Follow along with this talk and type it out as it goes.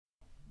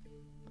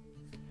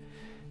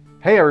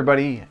Hey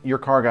everybody, your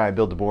car guy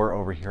Bill DeBoer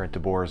over here at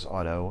DeBoer's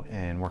Auto,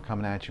 and we're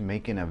coming at you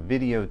making a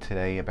video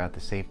today about the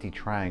safety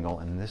triangle,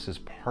 and this is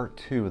part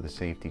 2 of the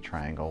safety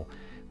triangle,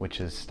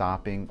 which is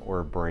stopping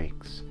or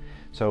brakes.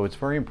 So it's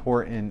very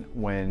important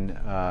when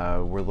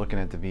we're looking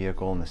at the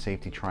vehicle and the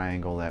safety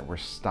triangle that we're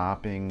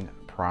stopping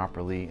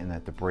properly and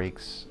that the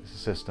brakes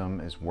system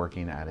is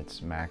working at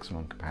its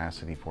maximum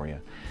capacity for you.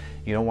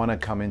 You don't want to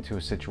come into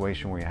a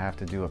situation where you have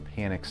to do a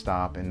panic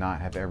stop and not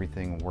have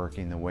everything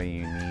working the way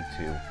you need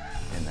to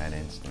in that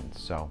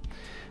instance. So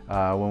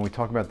when we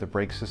talk about the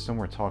brake system,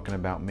 we're talking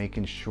about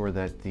making sure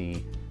that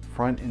the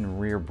front and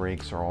rear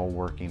brakes are all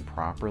working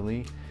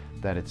properly,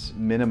 that it's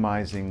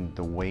minimizing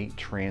the weight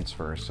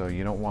transfer. So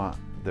you don't want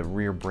the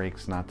rear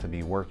brakes not to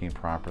be working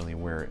properly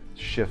where it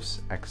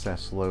shifts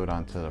excess load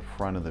onto the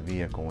front of the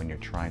vehicle when you're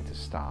trying to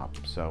stop.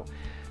 So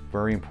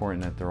very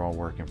important that they're all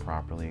working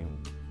properly.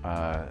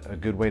 A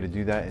good way to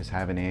do that is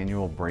have an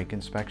annual brake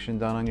inspection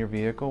done on your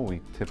vehicle.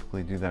 We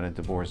typically do that at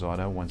DeBoer's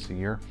Auto once a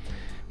year.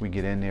 We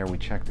get in there, we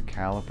check the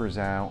calipers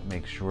out,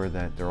 make sure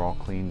that they're all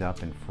cleaned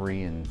up and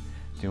free and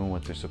doing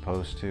what they're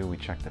supposed to. We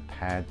check the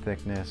pad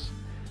thickness,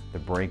 the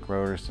brake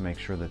rotors to make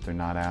sure that they're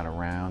not out of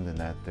round and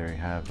that they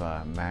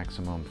have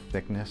maximum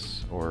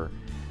thickness, or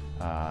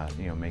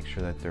make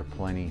sure that they're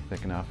plenty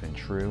thick enough and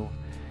true.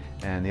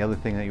 And the other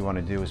thing that you want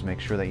to do is make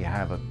sure that you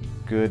have a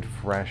good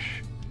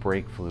fresh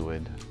brake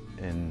fluid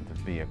in the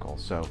vehicle.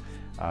 So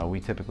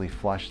we typically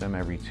flush them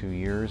every 2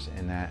 years,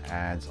 and that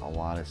adds a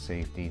lot of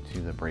safety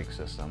to the brake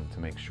system to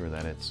make sure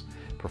that it's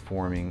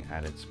performing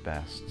at its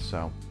best.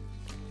 So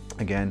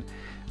again,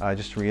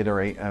 just to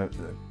reiterate,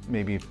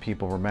 maybe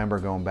people remember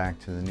going back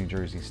to the New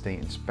Jersey State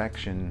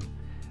Inspection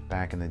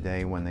back in the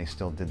day when they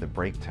still did the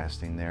brake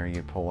testing there.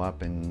 You'd pull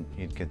up and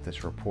you'd get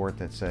this report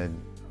that said,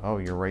 oh,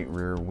 your right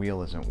rear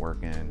wheel isn't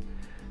working,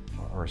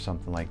 or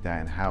something like that,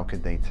 and how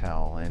could they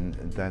tell? And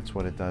that's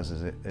what it does,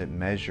 is it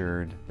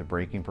measured the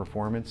braking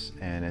performance,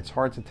 and it's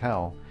hard to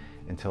tell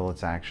until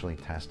it's actually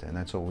tested. And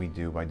that's what we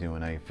do by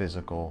doing a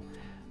physical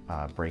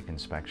brake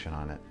inspection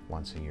on it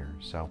once a year.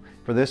 So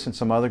for this and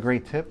some other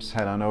great tips,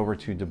 head on over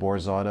to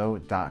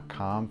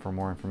deboersauto.com for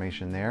more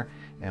information there,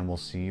 and we'll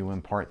see you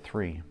in part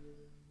 3.